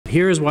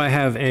Here's why I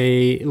have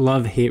a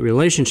love-hate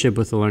relationship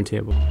with the learn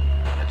table.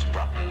 It's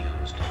properly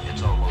used.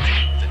 It's almost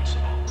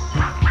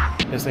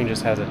invincible. This thing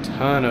just has a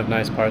ton of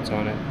nice parts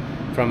on it.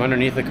 From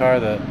underneath the car,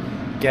 the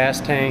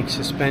gas tank,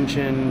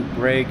 suspension,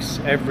 brakes,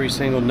 every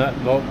single nut,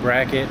 bolt,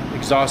 bracket,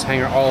 exhaust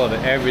hanger, all of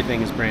it.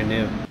 Everything is brand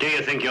new. Do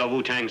you think your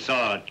Wu-Tang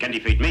sword can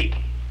defeat me?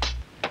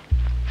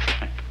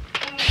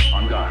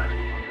 On guard.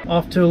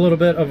 Off to a little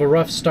bit of a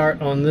rough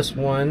start on this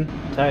one.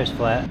 Tire's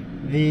flat.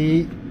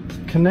 The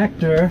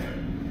connector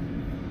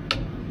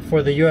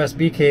for the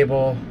USB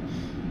cable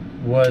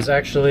was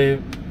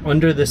actually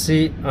under the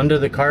seat, under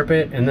the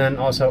carpet, and then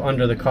also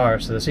under the car.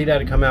 So the seat had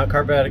to come out,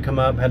 carpet had to come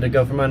up, had to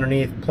go from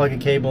underneath, plug a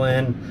cable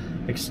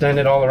in, extend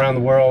it all around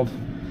the world.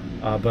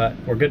 But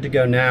we're good to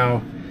go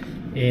now.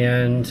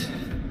 And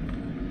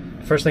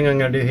first thing I'm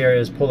going to do here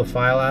is pull the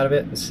file out of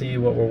it and see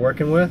what we're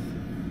working with.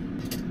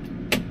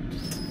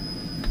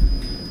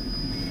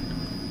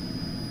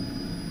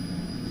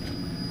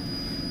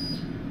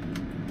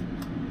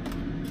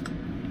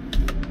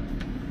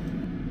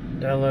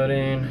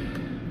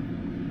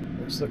 Downloading.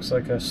 This looks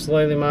like a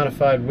slightly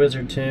modified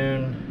Wizard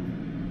tune.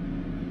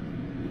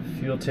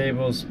 Fuel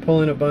tables,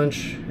 pulling a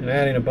bunch and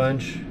adding a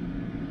bunch.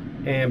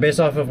 And based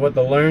off of what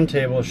the learn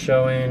table is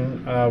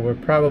showing, we're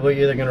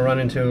probably either going to run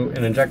into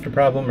an injector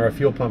problem or a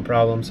fuel pump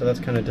problem, so that's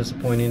kind of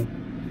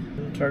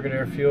disappointing. Target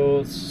air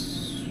fuel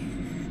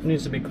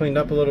needs to be cleaned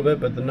up a little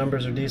bit, but the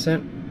numbers are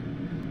decent.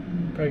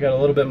 Probably got a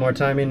little bit more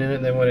timing in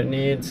it than what it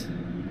needs.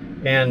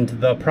 And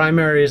the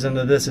primary reason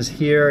that this is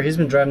here, he's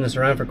been driving this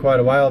around for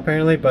quite a while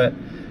apparently, but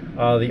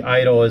the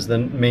idle is the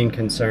main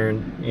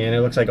concern, and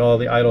it looks like all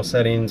the idle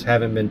settings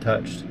haven't been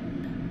touched.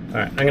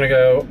 Alright, I'm gonna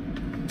go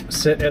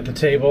sit at the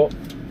table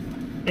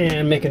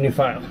and make a new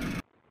file.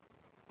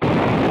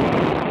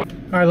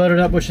 Alright, loaded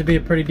up, which should be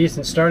a pretty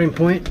decent starting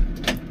point.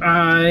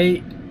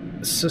 I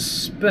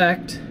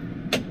suspect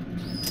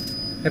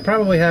I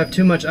probably have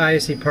too much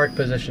IAC park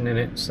position in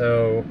it,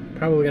 so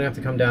probably gonna have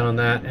to come down on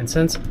that. And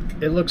since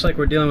it looks like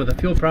we're dealing with a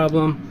fuel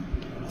problem,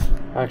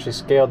 I actually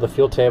scaled the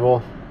fuel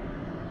table.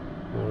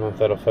 I don't know if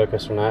that'll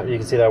focus or not. You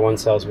can see that one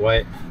cell's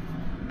white.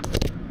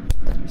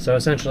 So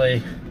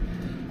essentially,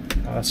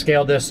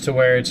 scaled this to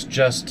where it's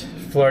just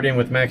flirting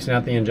with maxing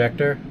out the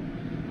injector.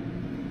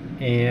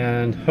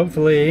 And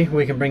hopefully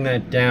we can bring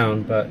that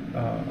down, but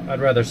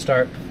I'd rather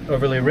start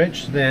overly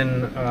rich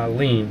than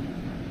lean.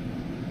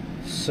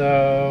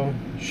 So,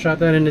 shot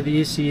that into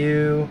the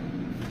ECU,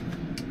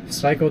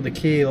 cycled the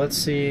key. Let's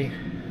see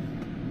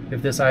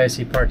if this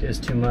IAC park is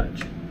too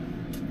much.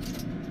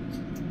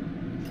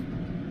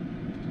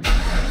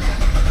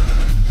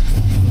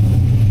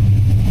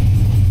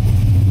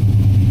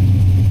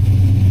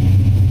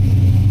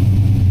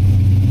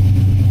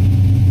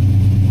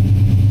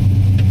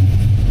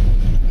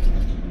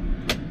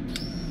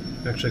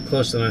 Actually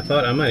closer than I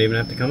thought. I might even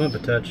have to come up a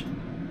touch.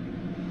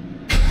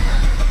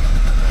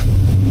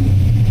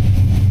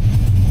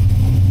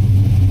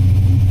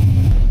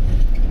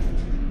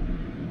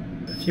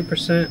 A few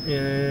percent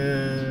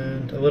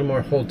and a little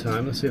more hold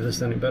time. Let's see if this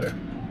is any better.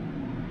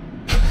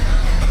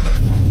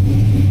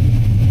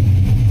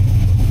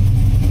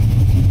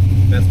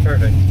 That's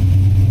perfect.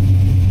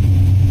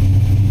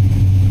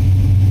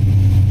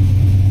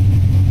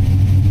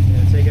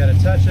 And take out a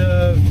touch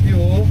of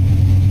fuel.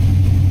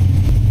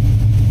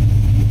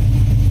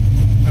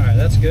 Alright,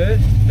 that's good.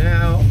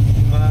 Now,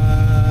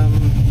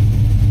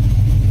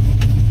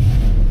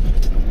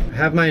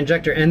 I have my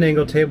injector end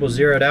angle table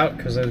zeroed out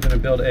because I was going to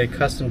build a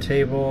custom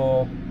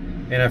table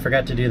and I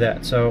forgot to do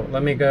that. So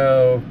let me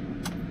go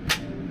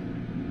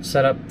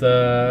set up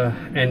the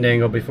end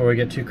angle before we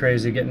get too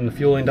crazy getting the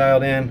fueling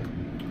dialed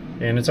in.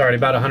 And it's already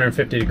about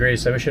 150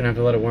 degrees, so we shouldn't have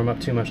to let it warm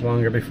up too much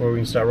longer before we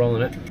can start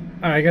rolling it.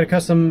 Alright, I got a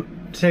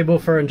custom table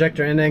for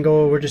injector end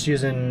angle. We're just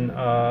using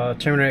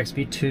Terminator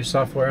XV2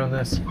 software on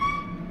this.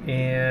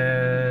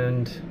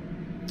 And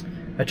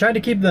I tried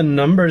to keep the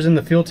numbers in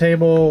the fuel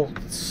table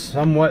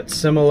somewhat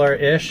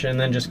similar-ish and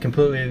then just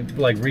completely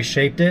like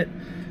reshaped it.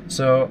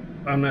 So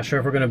I'm not sure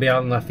if we're going to be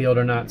out in left field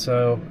or not.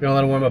 So we're going to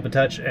let it warm up a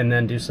touch and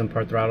then do some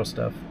part throttle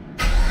stuff.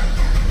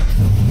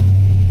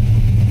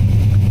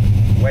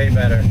 Way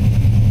better.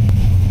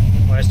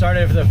 When I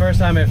started it for the first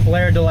time, it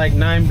flared to like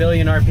 9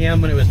 billion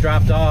RPM when it was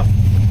dropped off.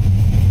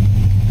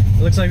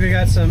 It looks like we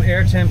got some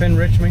air temp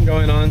enrichment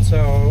going on.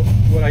 So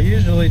what I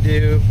usually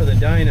do for the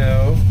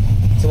dyno,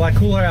 it's a lot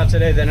cooler out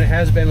today than it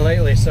has been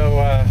lately, so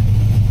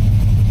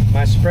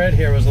my spread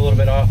here was a little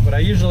bit off, but I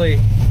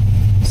usually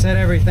set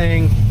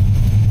everything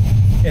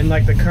in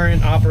like the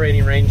current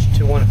operating range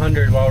to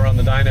 100 while we're on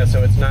the dyno,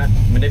 so it's not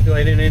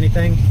manipulating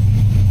anything,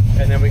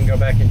 and then we can go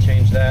back and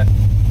change that.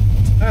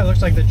 It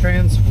looks like the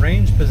trans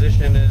range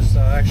position is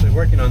actually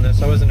working on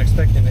this. I wasn't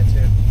expecting it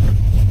to.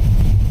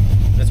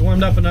 It's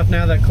warmed up enough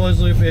now that closed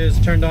loop is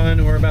turned on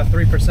and we're about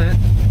 3%,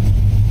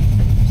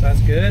 so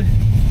that's good.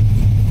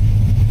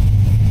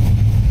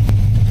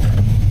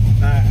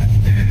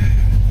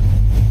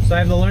 So I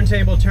have the learn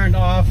table turned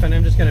off and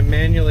I'm just going to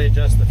manually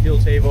adjust the fuel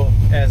table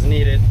as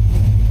needed.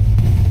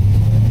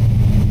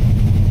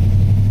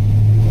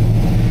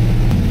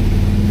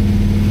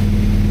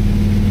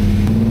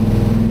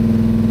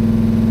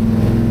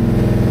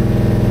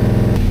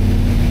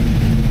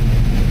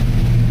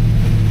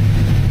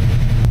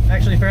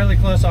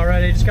 close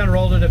already. Just kind of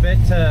rolled it a bit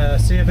to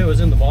see if it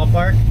was in the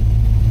ballpark.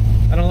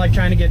 I don't like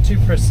trying to get too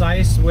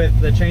precise with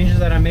the changes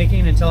that I'm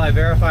making until I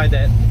verify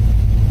that,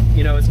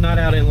 you know, it's not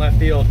out in left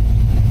field.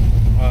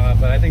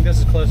 But I think this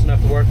is close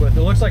enough to work with.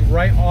 It looks like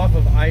right off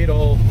of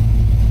idle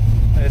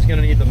is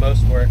going to need the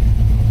most work.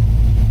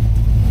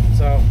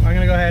 So I'm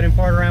going to go ahead and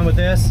part around with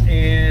this,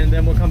 and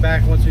then we'll come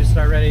back once we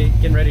start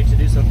getting ready to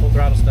do some full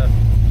throttle stuff.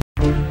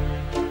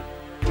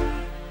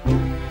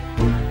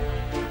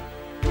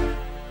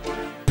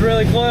 It's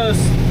really close.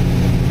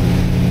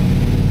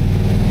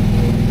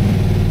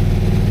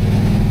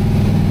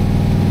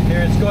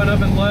 Here it's going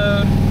up in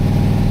load,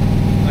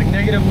 like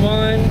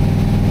 -1,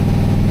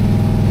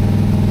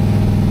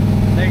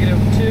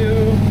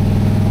 -2,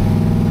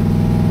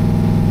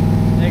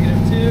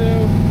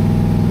 -2,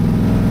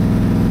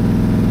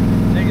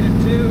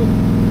 -2,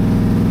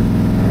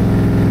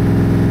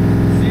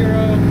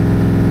 0,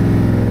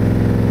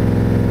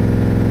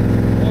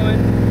 1.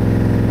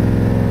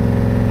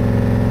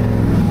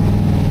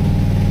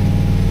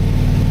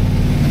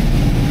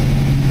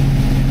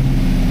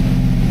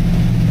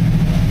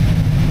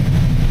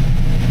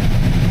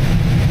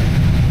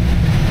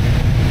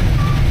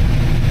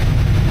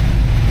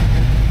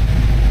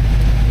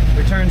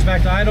 Returns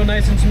back to idle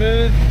nice and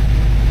smooth.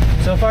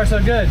 So far so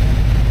good.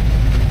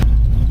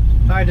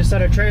 Alright, just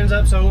set our trans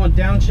up so it won't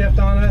downshift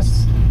on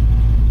us.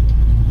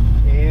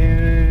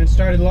 And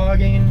started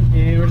logging,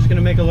 and we're just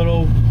gonna make a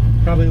little,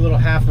 probably a little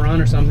half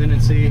run or something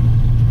and see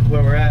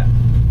where we're at.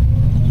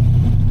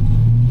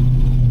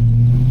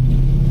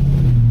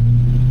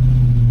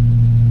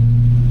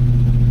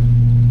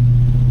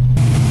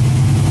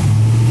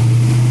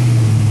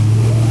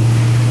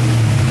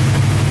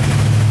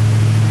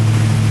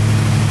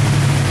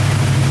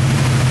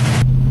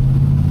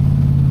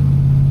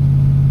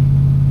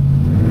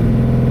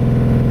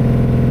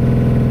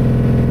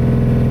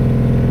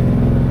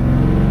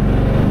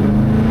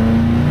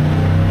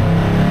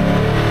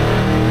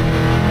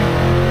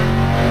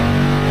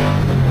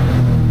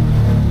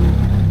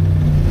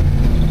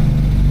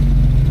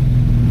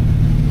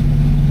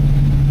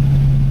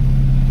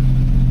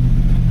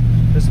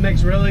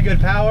 Makes really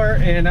good power,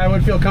 and I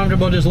would feel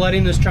comfortable just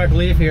letting this truck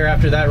leave here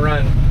after that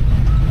run.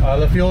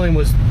 The fueling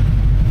was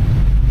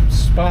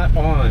spot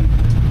on.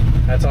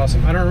 That's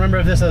awesome. I don't remember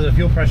if this has a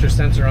fuel pressure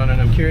sensor on it.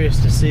 I'm curious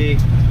to see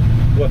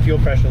what fuel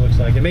pressure looks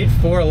like. It made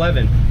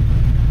 411.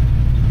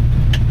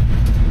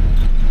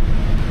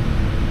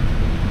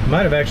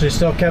 Might have actually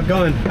still kept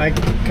going. I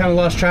kind of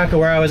lost track of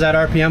where I was at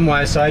RPM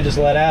wise, so I just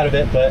let out of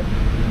it, but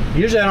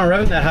usually I don't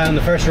rev it that high on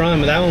the first run,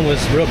 but that one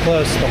was real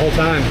close the whole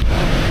time.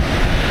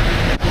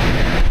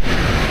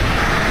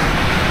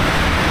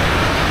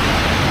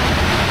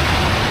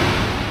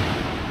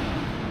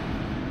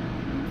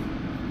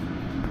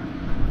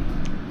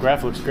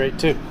 Graph looks great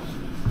too.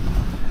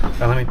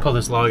 Now let me pull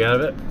this log out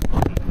of it.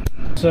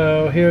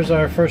 So here's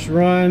our first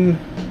run.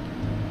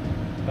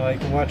 You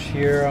can watch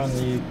here on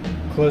the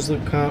closed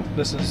loop comp.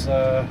 This is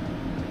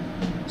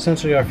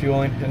essentially our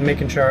fueling and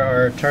making sure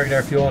our target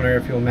air fuel and our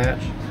air fuel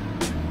match.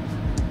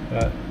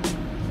 But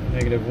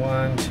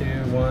 -1,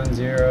 2, 1,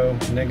 0,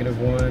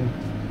 -1.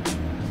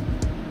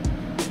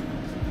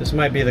 This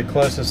might be the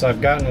closest I've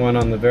gotten one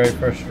on the very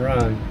first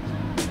run.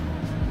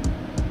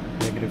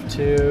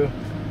 -2.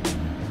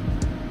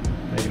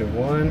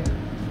 -1,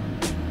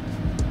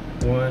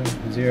 1,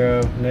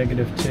 0,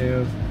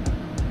 -2,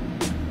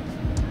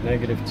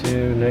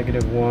 -2,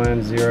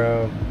 -1,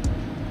 0,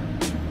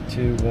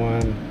 2,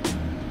 1,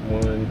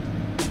 1.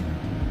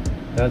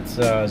 That's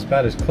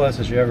about as close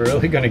as you're ever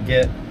really going to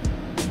get.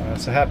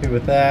 So happy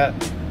with that.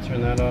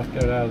 Turn that off,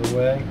 get it out of the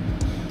way.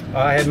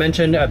 I had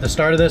mentioned at the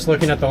start of this,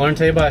 looking at the learn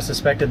table, I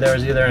suspected there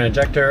was either an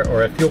injector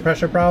or a fuel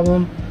pressure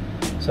problem.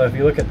 So if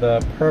you look at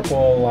the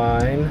purple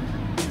line,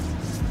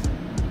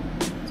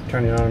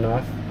 turning on and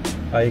off,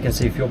 you can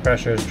see fuel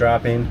pressure is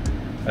dropping.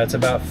 That's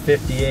about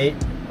 58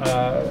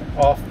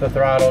 off the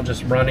throttle,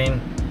 just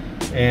running,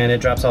 and it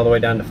drops all the way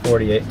down to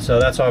 48. So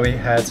that's why we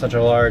had such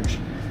a large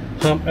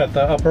hump at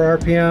the upper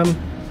RPM.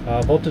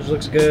 Voltage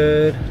looks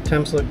good,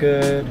 temps look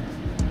good,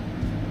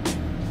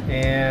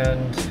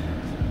 and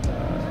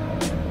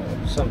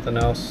something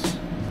else.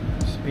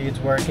 Speed's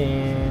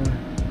working.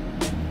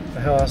 The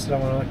hell else did I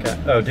want to look at?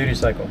 Oh, duty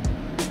cycle.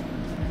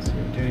 So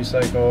duty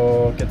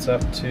cycle gets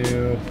up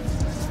to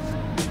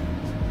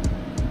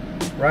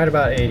right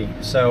about 80.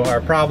 So our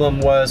problem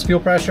was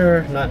fuel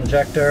pressure, not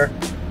injector.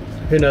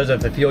 Who knows if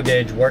the fuel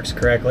gauge works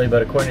correctly,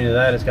 but according to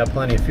that, it's got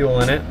plenty of fuel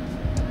in it.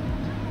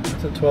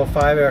 It's a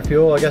 12.5 air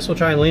fuel. I guess we'll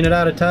try and lean it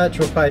out a touch.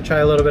 We'll probably try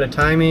a little bit of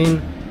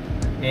timing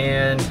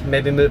and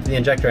maybe move the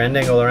injector end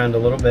angle around a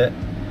little bit.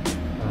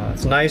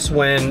 It's nice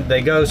when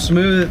they go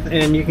smooth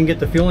and you can get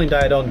the fueling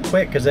dialed on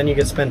quick, because then you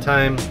can spend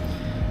time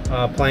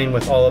playing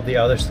with all of the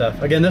other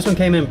stuff. Again, this one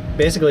came in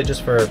basically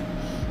just for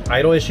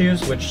idle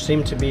issues, which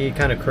seem to be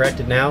kind of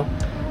corrected now.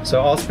 So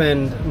I'll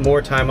spend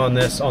more time on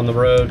this on the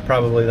road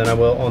probably than I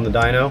will on the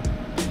dyno.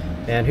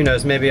 And who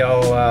knows, maybe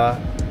I'll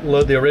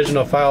load the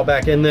original file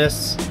back in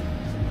this,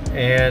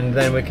 and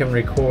then we can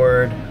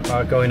record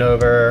going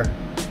over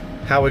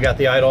how we got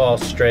the idle all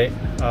straight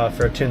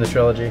for Tune the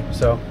Trilogy.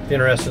 So if you're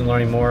interested in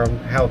learning more on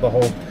how the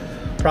whole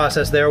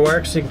process there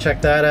works, you can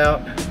check that out.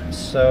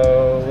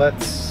 So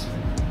let's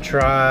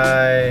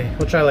try,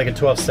 we'll try like a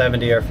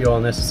 1270 air fuel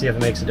on this to see if it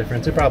makes a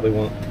difference. It probably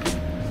won't.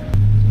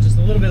 Just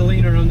a little bit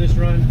leaner on this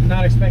run,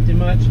 not expecting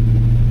much.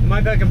 It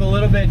might back up a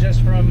little bit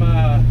just from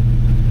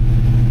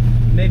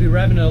maybe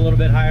revving it a little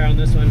bit higher on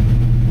this one.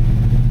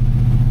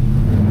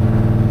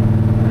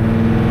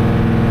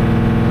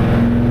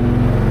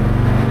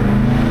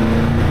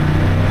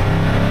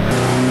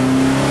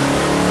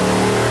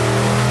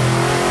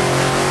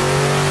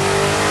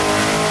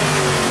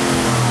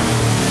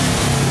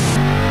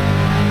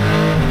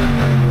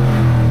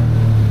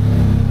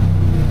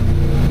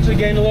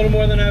 Gained a little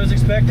more than I was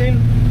expecting.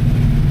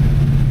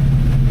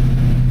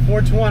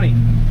 420.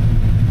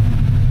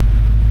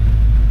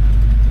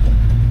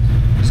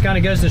 Just kind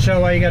of goes to show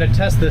why you got to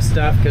test this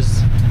stuff,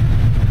 because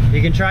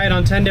you can try it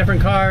on 10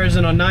 different cars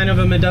and on 9 of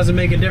them it doesn't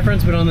make a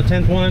difference, but on the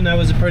 10th one that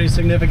was a pretty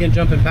significant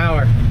jump in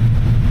power.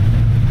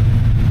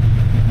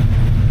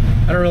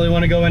 I don't really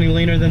want to go any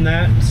leaner than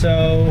that,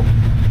 so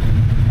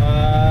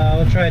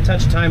we'll try a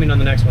touch of timing on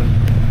the next one.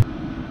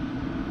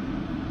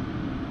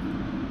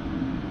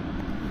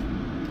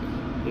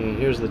 And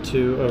here's the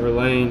 2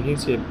 overlaying. You can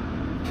see it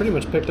pretty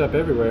much picked up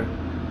everywhere.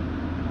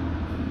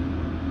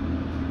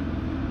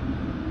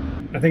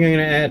 I think I'm going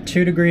to add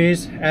 2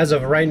 degrees. As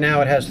of right now,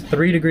 it has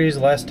 3 degrees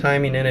less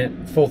timing in it,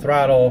 full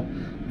throttle,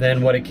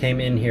 than what it came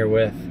in here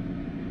with.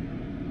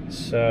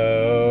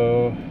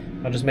 So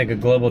I'll just make a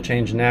global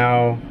change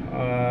now,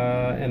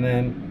 and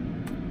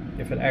then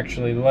if it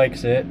actually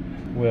likes it,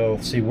 we'll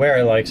see where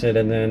it likes it,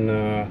 and then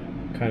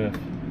kind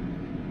of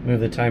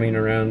move the timing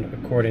around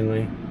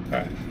accordingly. All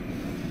right.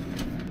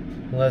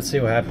 Let's see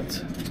what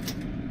happens.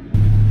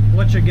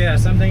 What's your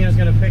guess? I'm thinking it's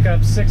going to pick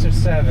up 6 or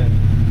 7.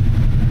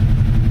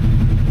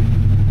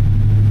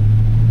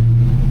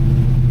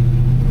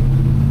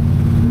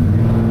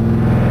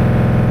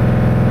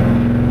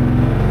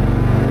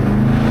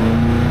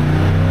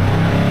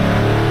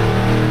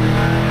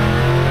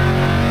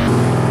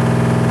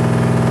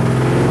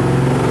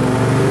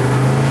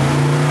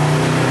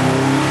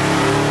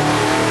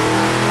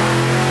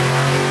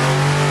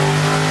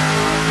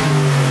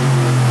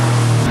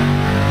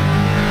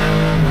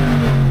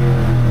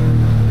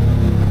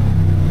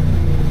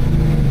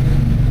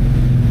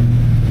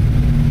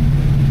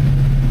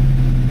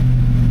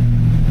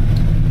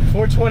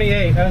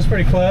 That was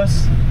pretty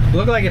close. It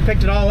looked like it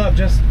picked it all up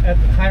just at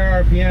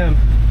higher RPM.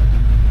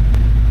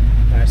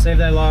 Alright, save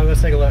that log,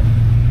 let's take a look.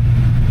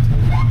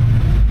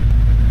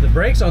 The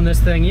brakes on this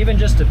thing, even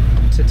just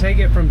to take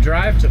it from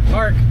drive to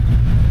park,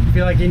 I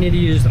feel like you need to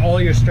use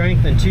all your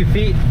strength and 2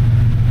 feet.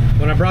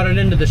 When I brought it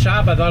into the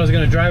shop, I thought I was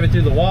going to drive it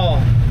through the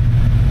wall.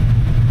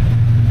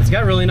 It's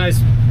got really nice,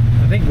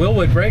 I think,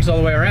 Willwood brakes all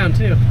the way around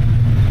too.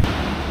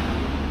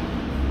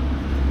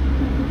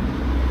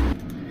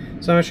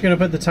 So I'm just going to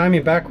put the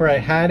timing back where I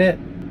had it,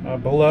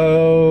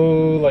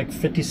 below like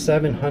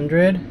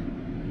 5,700.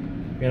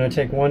 I'm going to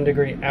take 1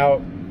 degree out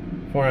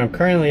from where I'm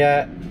currently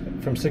at,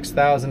 from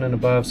 6,000 and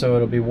above, so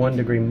it'll be 1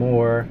 degree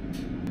more.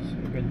 So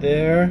good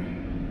there.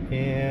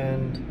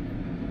 And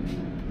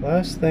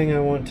last thing I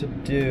want to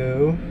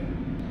do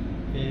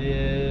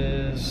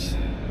is,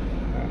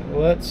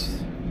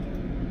 let's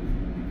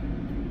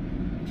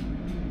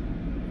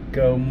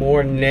go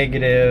more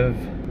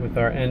negative with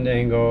our end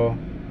angle.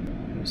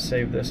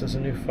 Save this as a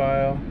new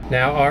file.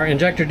 Now our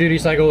injector duty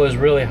cycle is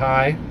really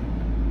high,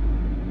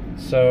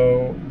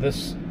 so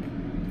this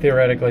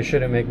theoretically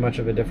shouldn't make much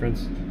of a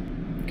difference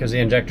because the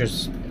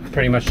injector's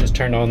pretty much just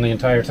turned on the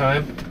entire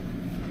time.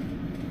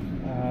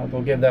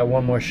 We'll give that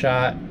one more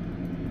shot,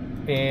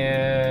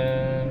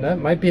 and that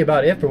might be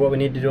about it for what we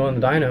need to do on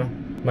the dyno.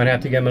 Might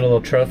have to give him a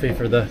little trophy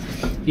for the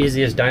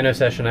easiest dyno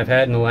session I've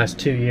had in the last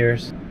 2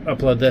 years.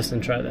 Upload this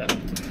and try that.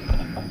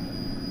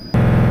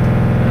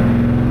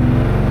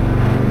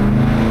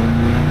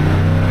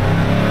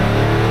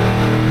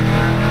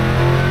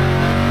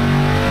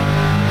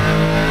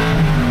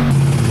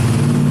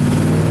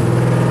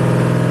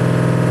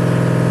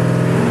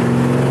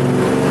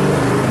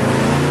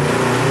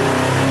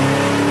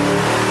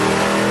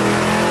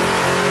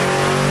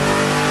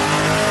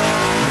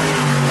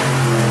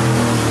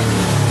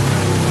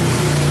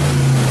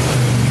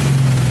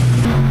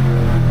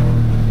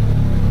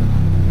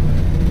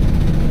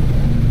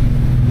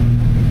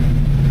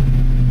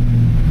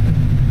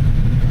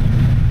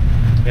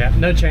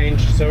 No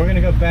change, so we're gonna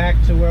go back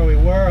to where we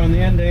were on the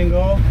end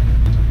angle.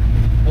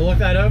 We'll look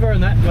that over,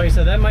 and that, like I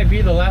said, that might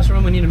be the last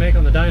run we need to make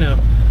on the dyno.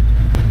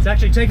 It's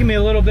actually taking me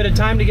a little bit of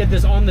time to get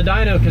this on the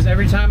dyno because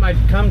every time I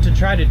come to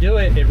try to do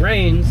it, it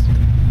rains.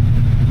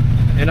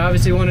 And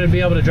obviously wanted to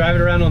be able to drive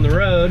it around on the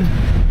road,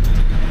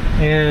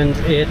 and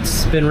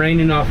it's been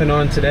raining off and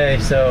on today,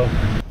 so.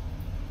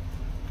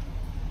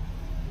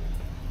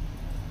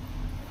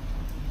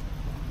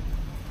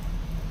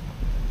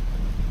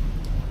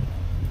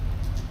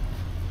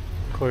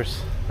 Of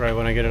course, right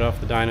when I get it off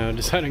the dyno,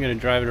 decide I'm going to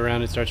drive it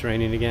around, it starts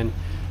raining again.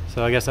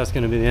 So I guess that's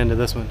going to be the end of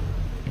this one.